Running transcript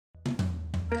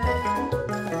Hi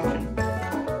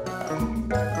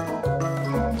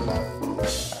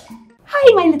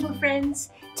my little friends,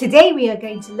 today we are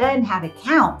going to learn how to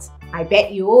count. I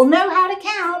bet you all know how to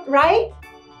count, right?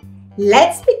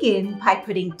 Let's begin by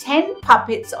putting 10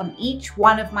 puppets on each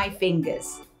one of my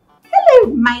fingers.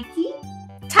 Hello Mikey,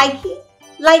 Tikey,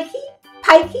 Likey,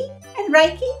 Pikey and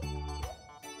Rikey.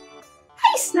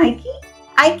 Hi Snikey,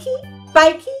 Ikey,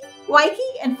 Bikey,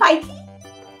 Wikey and Fikey.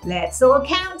 Let's all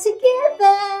count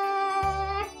together.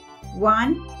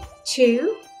 1,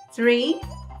 2, 3,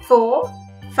 4,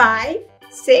 5,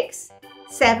 6,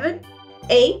 7,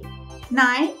 8,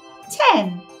 9,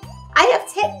 10. I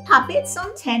have 10 puppets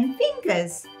on 10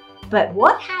 fingers. But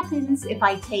what happens if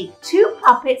I take 2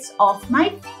 puppets off my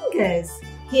fingers?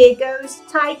 Here goes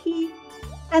Tikey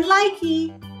and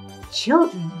Likey.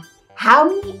 Children, how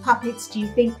many puppets do you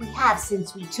think we have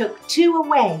since we took 2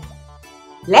 away?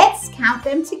 Let's count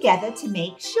them together to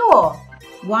make sure.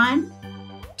 1,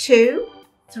 2,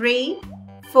 3,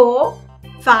 4,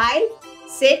 5,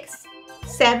 6,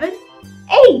 7, 8.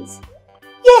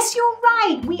 Yes, you're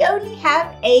right. We only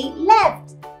have 8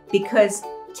 left because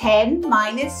 10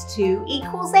 minus 2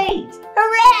 equals 8.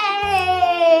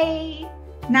 Hooray!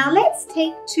 Now let's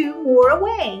take 2 more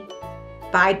away.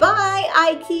 Bye-bye,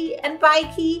 Ikey and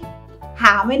Bikey.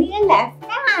 How many are left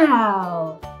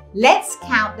now? Let's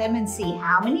count them and see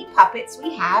how many puppets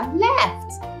we have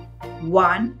left.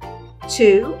 1,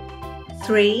 2,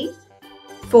 3,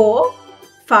 4,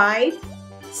 5,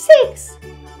 6.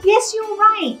 Yes, you're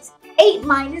right. 8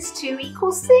 minus 2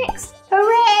 equals 6.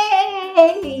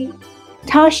 Hooray!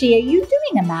 Tashi, are you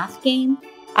doing a math game?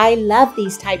 I love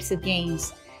these types of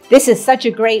games. This is such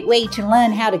a great way to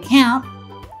learn how to count.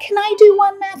 Can I do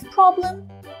one math problem?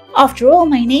 After all,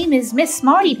 my name is Miss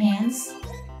Smarty Pants.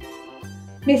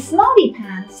 Miss Smarty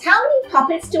Pants, how many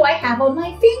puppets do I have on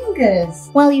my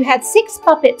fingers? Well, you had 6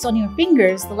 puppets on your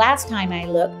fingers the last time I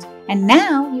looked, and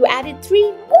now you added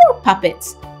 3 more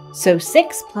puppets. So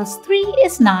 6 plus 3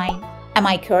 is 9. Am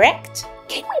I correct?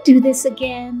 Can we do this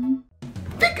again?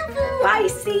 Peekaboo, I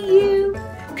see you.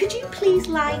 Could you please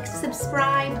like,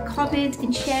 subscribe, comment,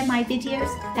 and share my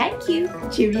videos? Thank you.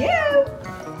 Cheerio.